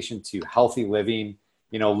 dedication to healthy living.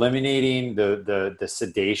 Eliminating the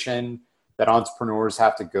sedation that entrepreneurs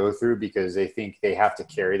have to go through because they think they have to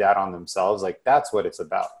carry that on themselves. Like that's what it's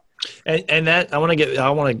about. And that I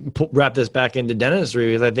want to wrap this back into dentistry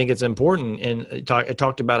because I think it's important. And I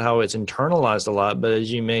talked about how it's internalized a lot, but as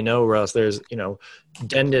you may know, Russ, there's,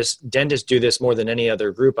 dentists do this more than any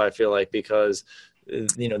other group. I feel like because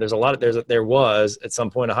there was at some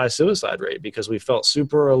point a high suicide rate because we felt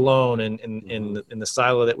super alone in the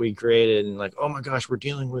silo that we created, and like, oh my gosh, we're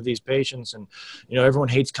dealing with these patients, and everyone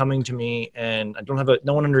hates coming to me, and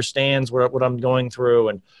no one understands what I'm going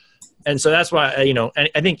through, and so that's why,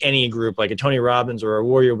 I think any group like a Tony Robbins or a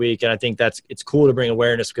Warrior Week, and I think it's cool to bring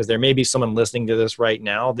awareness because there may be someone listening to this right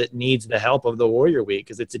now that needs the help of the Warrior Week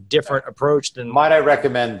because it's a different approach than. Might I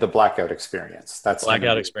recommend the Blackout Experience? That's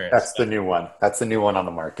Blackout Experience. That's the new one. That's the new one on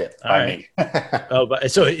the market. All right. Oh, but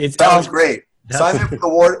so it sounds great. Sign up for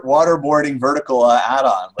the waterboarding vertical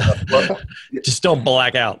add-on. Just don't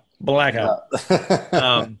black out. Blackout.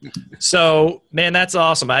 So man, that's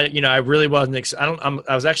awesome. I really wasn't,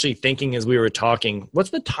 I was actually thinking as we were talking,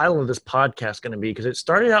 what's the title of this podcast going to be? Cause it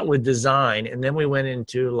started out with design and then we went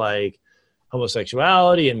into like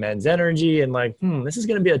homosexuality and men's energy and like, this is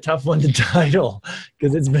going to be a tough one to title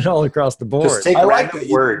because it's been all across the board. Just take random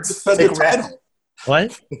words.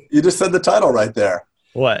 What? You just said the title right there.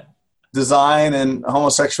 What? Design and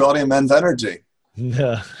homosexuality and men's energy.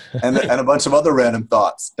 Yeah. and a bunch of other random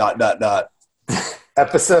thoughts. ...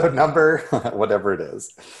 Episode number, whatever it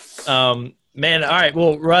is. Man, all right.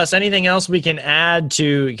 Well, Russ, anything else we can add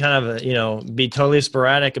to kind of, be totally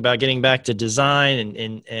sporadic about getting back to design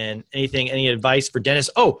and any advice for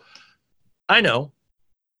dentists? Oh, I know.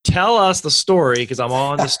 Tell us the story, because I'm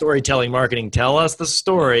on the storytelling marketing. Tell us the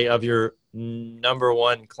story of your number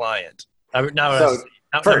one client. Not number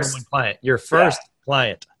one client, your first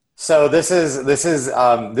client. So this just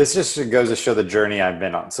goes to show the journey I've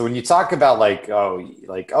been on. So when you talk about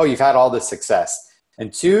you've had all this success,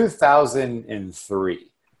 in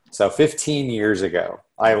 2003, so 15 years ago,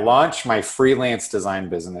 I launched my freelance design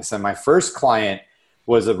business, and my first client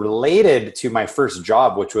was related to my first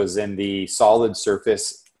job, which was in the solid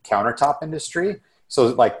surface countertop industry. So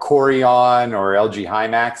like Corian or LG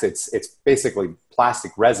Hymax, it's basically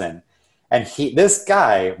plastic resin. And this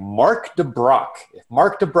guy, Mark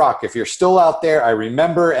DeBrock, if you're still out there, I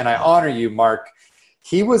remember and I honor you, Mark.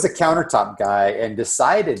 He was a countertop guy and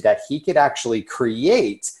decided that he could actually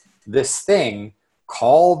create this thing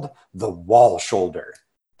called the wall shoulder.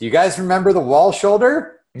 Do you guys remember the wall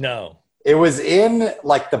shoulder? No. It was in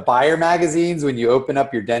like the buyer magazines when you open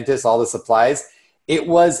up your dentist, all the supplies. It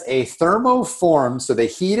was a thermoform, so they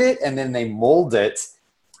heat it and then they mold it,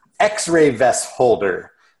 X-ray vest holder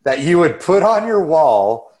that you would put on your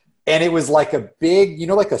wall, and it was like a big,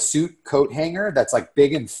 like a suit coat hanger that's like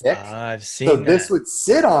big and thick. I've seen so that. This would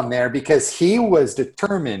sit on there because he was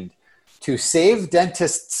determined to save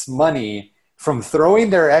dentists money from throwing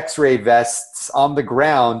their X-ray vests on the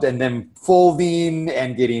ground and then folding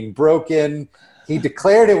and getting broken. He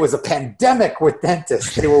declared it was a pandemic with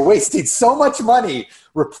dentists. They were wasting so much money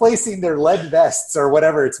replacing their lead vests or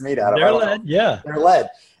whatever it's made out of. They're lead, yeah. They're lead.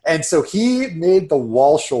 And so he made the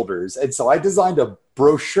wall shoulders. And so I designed a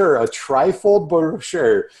brochure, a trifold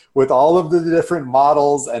brochure with all of the different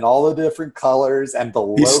models and all the different colors and the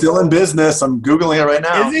logo. He's still in business. I'm Googling it right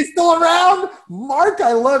now. Is he still around? Mark,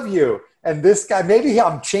 I love you. And this guy, maybe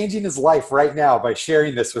I'm changing his life right now by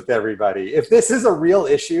sharing this with everybody. If this is a real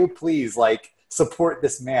issue, please support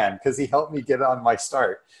this man because he helped me get on my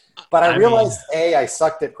start. But I realized, A, I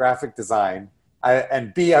sucked at graphic design.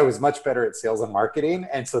 And B, I was much better at sales and marketing.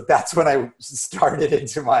 And so that's when I started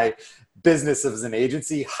into my business as an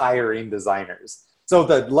agency, hiring designers. So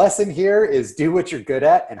the lesson here is do what you're good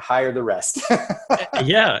at and hire the rest.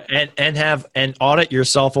 Yeah. And audit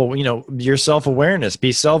yourself, your self-awareness,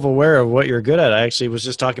 be self-aware of what you're good at. I actually was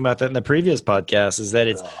just talking about that in the previous podcast, is that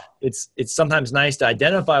it's sometimes nice to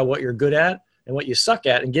identify what you're good at and what you suck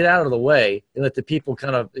at and get out of the way and let the people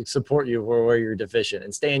kind of support you where you're deficient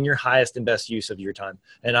and stay in your highest and best use of your time.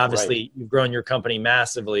 And obviously You've grown your company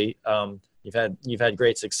massively. You've had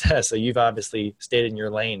great success. So you've obviously stayed in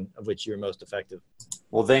your lane of which you're most effective.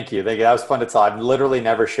 Well, thank you. That was fun to tell. I've literally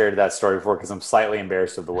never shared that story before because I'm slightly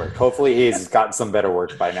embarrassed of the work. Hopefully he's gotten some better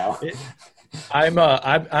work by now.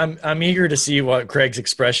 I'm eager to see what Craig's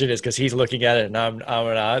expression is because he's looking at it and I'm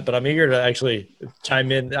not, but I'm eager to actually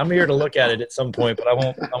chime in. I'm eager to look at it at some point, but I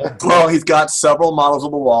won't. Well, he's got several models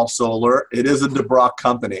of the wall shoulder. It is a DeBrock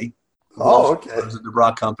company. Oh, okay. It's a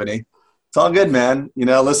DeBrock company. It's all good, man.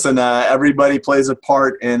 Listen, everybody plays a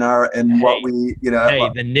part in what we, Hey,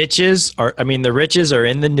 the niches the riches are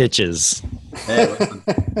in the niches. Hey, listen.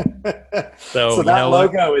 So that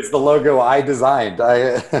logo is the logo I designed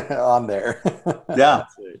on there. Yeah.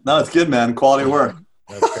 No, it's good, man. Quality work.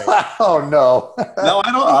 That's great. Oh, no. No,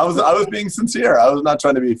 I don't. I was being sincere. I was not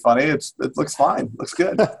trying to be funny. It looks fine. Looks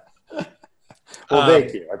good. Well,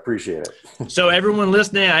 thank you. I appreciate it. So everyone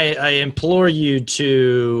listening, I implore you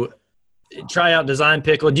to try out Design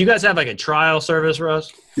Pickle. Do you guys have like a trial service,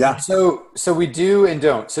 Russ? Yeah. So we do and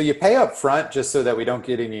don't. So you pay up front just so that we don't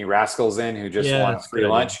get any rascals in who just want free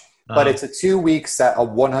lunch. But it's a 2-week a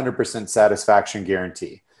 100% satisfaction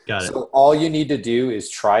guarantee. Got it. So all you need to do is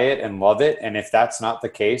try it and love it. And if that's not the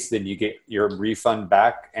case, then you get your refund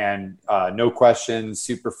back and no questions,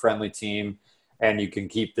 super friendly team, and you can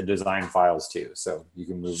keep the design files too. So you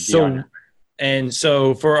can move beyond. And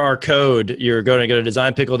so for our code, you're going to go to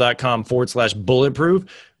designpickle.com/bulletproof.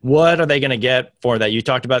 What are they going to get for that? You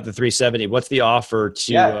talked about the 370. What's the offer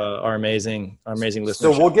to our amazing listeners?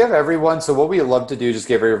 So we'll give everyone, so what we love to do is just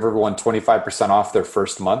give everyone 25% off their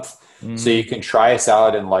first month. So you can try us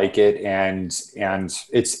out and like it. And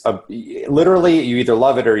it's literally you either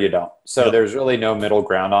love it or you don't. So there's really no middle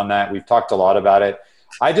ground on that. We've talked a lot about it.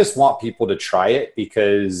 I just want people to try it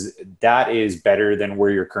because that is better than where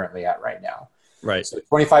you're currently at right now. Right. So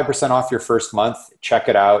 25% off your first month. Check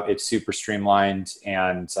it out. It's super streamlined.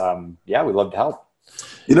 And we love to help.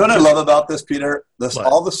 You know what I love about this, Peter?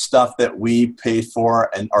 All the stuff that we pay for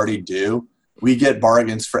and already do, we get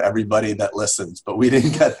bargains for everybody that listens, but we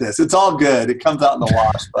didn't get this. It's all good. It comes out in the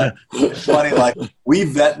wash, but it's funny. Like we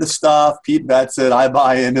vet the stuff. Pete vets it. I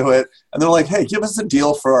buy into it. And they're like, hey, give us a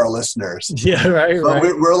deal for our listeners. Yeah, right. So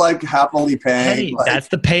we're like happily paying. Hey, that's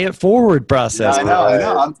the pay it forward process. Yeah, I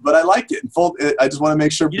know. But I like it. I just want to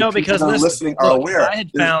make sure people that are listening are aware.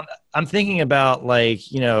 I'm thinking about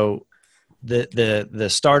the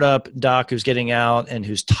startup doc who's getting out and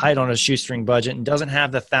who's tight on a shoestring budget and doesn't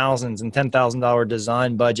have the thousands and $10,000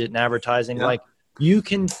 design budget and advertising. Yeah. Like you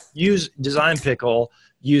can use Design Pickle,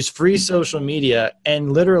 use free social media,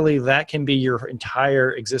 and literally that can be your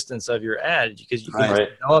entire existence of your ad because you can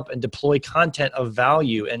develop and deploy content of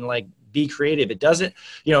value and like be creative. It doesn't,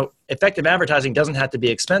 effective advertising doesn't have to be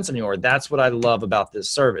expensive anymore. That's what I love about this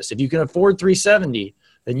service. If you can afford $370,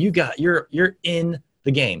 then you're in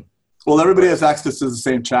the game. Well, everybody has access to the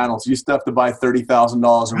same channels. You still have to buy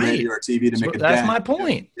 $30,000 in radio or TV to make a dent. That's my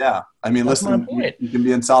point. Yeah. I mean, listen, you can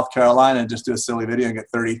be in South Carolina and just do a silly video and get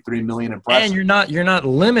 33 million impressions. And you're not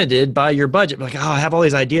limited by your budget. Like, I have all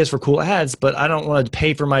these ideas for cool ads, but I don't want to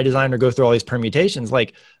pay for my designer to go through all these permutations.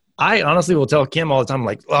 Like, I honestly will tell Kim all the time,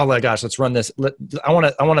 like, oh my gosh, let's run this. I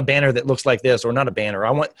want a banner that looks like this, or not a banner.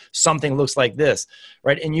 I want something that looks like this,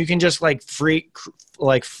 right? And you can just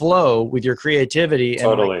flow with your creativity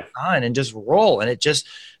and design and just roll, and it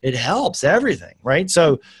helps everything, right?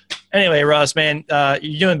 So, anyway, Russ, man,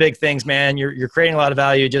 you're doing big things, man. You're creating a lot of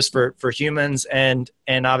value just for humans and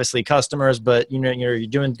obviously customers, but you're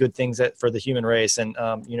doing good things for the human race. And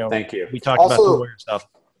thank you. We talked about the lawyer stuff.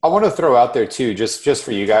 I want to throw out there too, just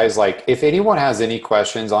for you guys, like if anyone has any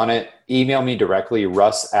questions on it, email me directly,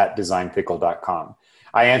 russ@designpickle.com.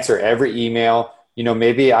 I answer every email.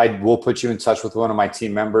 Maybe I will put you in touch with one of my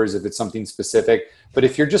team members if it's something specific. But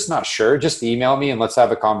if you're just not sure, just email me and let's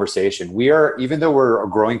have a conversation. Even though we're a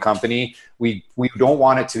growing company, we don't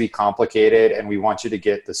want it to be complicated and we want you to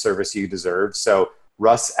get the service you deserve. So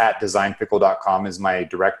russ@designpickle.com is my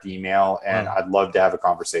direct email and I'd love to have a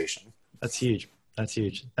conversation. That's huge. That's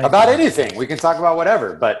huge. About anything. We can talk about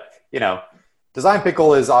whatever, but Design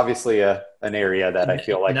Pickle is obviously an area that I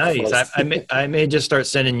feel like nice. I may just start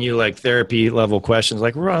sending you like therapy level questions,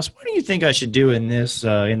 like Russ, what do you think I should do in this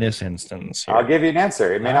instance? Here? I'll give you an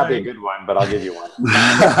answer. It may not be a good one, but I'll give you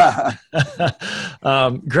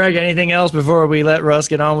one. Greg, anything else before we let Russ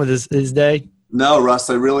get on with his day? No, Russ,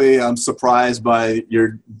 I'm surprised by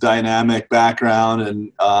your dynamic background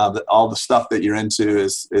and all the stuff that you're into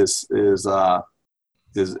is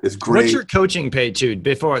great. What's your coaching page too?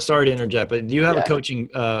 Sorry to interject, but do you have a coaching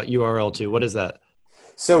URL too? What is that?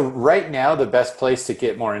 So right now, the best place to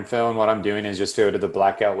get more info on what I'm doing is just go to the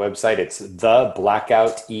Blackout website. It's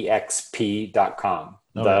theblackoutexp.com.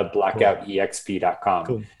 Theblackoutexp.com.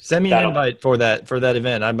 Cool. Send me an invite for that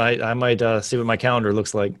event. I might see what my calendar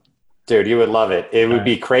looks like. Dude, you would love it. It would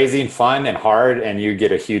be crazy and fun and hard, and you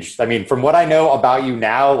get a huge. I mean, from what I know about you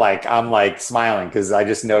now, like I'm like smiling because I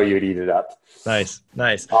just know you'd eat it up. Nice.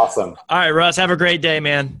 Awesome. All right, Russ, have a great day,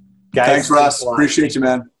 man. Guys, thanks, Russ. Appreciate you,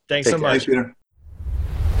 man. Thanks so much. Thanks, Peter.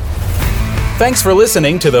 Thanks for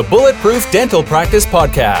listening to the Bulletproof Dental Practice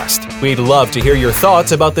Podcast. We'd love to hear your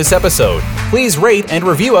thoughts about this episode. Please rate and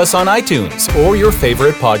review us on iTunes or your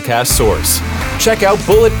favorite podcast source. Check out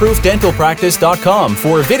bulletproofdentalpractice.com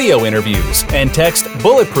for video interviews and text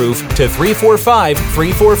Bulletproof to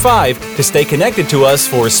 345-345 to stay connected to us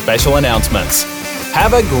for special announcements.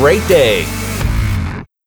 Have a great day.